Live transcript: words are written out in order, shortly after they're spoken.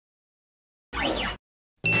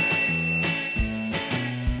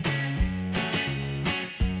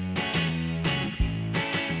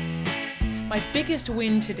My biggest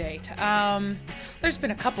win to date. There's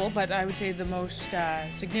been a couple, but I would say the most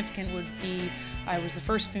significant would be I was the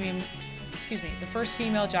first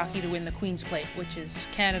female jockey to win the Queen's Plate, which is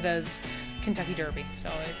Canada's Kentucky Derby.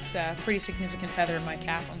 So it's a pretty significant feather in my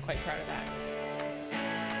cap. I'm quite proud of that.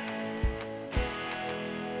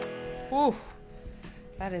 Ooh,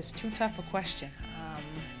 that is too tough a question.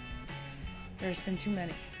 There's been too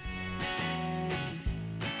many.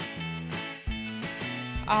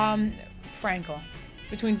 Frankel.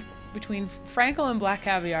 Between Frankel and Black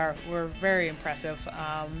Caviar were very impressive.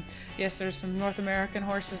 Yes, there's some North American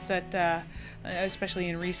horses that, especially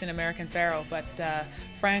in recent American Pharaoh, but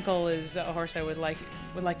Frankel is a horse I would like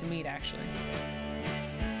to meet actually.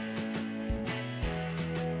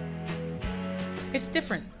 It's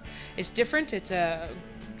different. It's a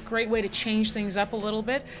great way to change things up a little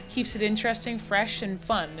bit, keeps it interesting, fresh, and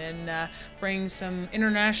fun, and brings some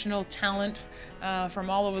international talent from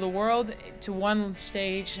all over the world to one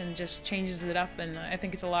stage and just changes it up, and I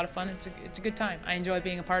think it's a lot of fun. It's a good time. I enjoy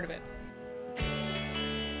being a part of it.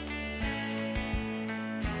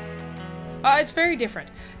 It's very different.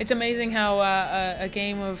 It's amazing how a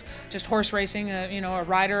game of just horse racing, a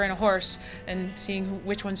rider and a horse, and seeing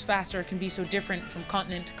which one's faster can be so different from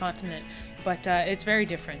continent to continent. But it's very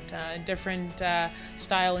different. Different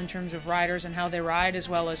style in terms of riders and how they ride, as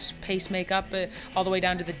well as pace makeup, all the way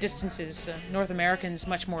down to the distances. North American's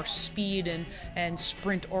much more speed and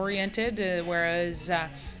sprint oriented, whereas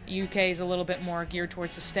UK is a little bit more geared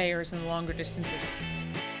towards the stayers and the longer distances.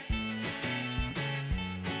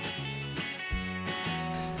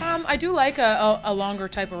 I do like a longer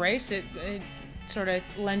type of race. It sort of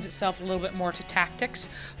lends itself a little bit more to tactics,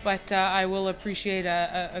 but I will appreciate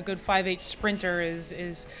a good 5/8 sprinter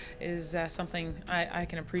is something I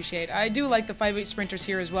can appreciate. I do like the 5/8 sprinters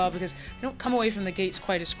here as well because they don't come away from the gates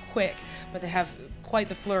quite as quick, but they have quite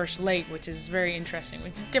the flourish late, which is very interesting.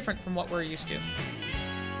 It's different from what we're used to.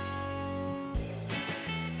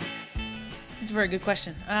 It's a very good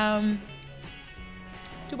question.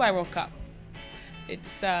 Dubai World Cup.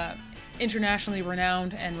 It's internationally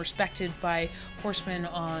renowned and respected by horsemen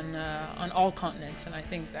on all continents, and I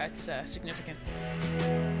think that's significant.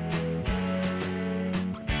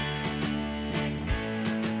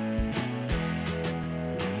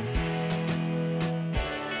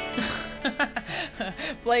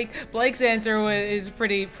 Blake's answer is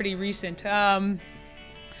pretty recent.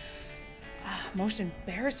 Most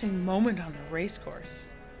embarrassing moment on the race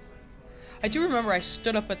course. I do remember I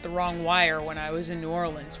stood up at the wrong wire when I was in New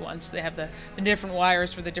Orleans once. They have the different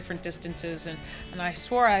wires for the different distances, and I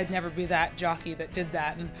swore I'd never be that jockey that did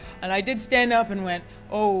that. And I did stand up and went,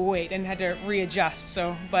 oh wait, and had to readjust.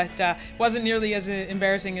 But it wasn't nearly as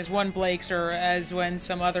embarrassing as one Blake's, or as when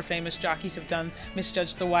some other famous jockeys have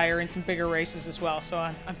misjudged the wire in some bigger races as well. So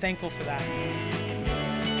I'm thankful for that.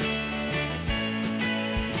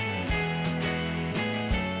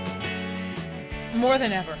 More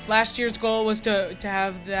than ever. Last year's goal was to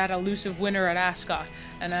have that elusive winner at Ascot,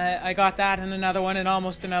 and I got that, and another one, and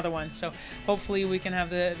almost another one. So hopefully we can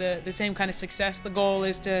have the same kind of success. The goal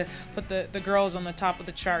is to put the girls on the top of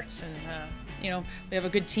the charts, and we have a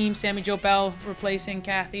good team. Sammy Jo Bell replacing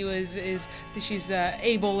Kathy she's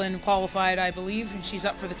able and qualified, I believe, and she's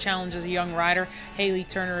up for the challenge as a young rider. Haley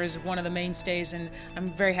Turner is one of the mainstays, and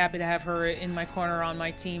I'm very happy to have her in my corner on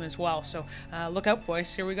my team as well. So look out,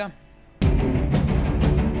 boys. Here we go.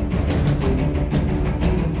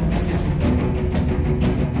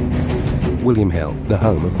 William Hill, the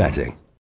home of betting.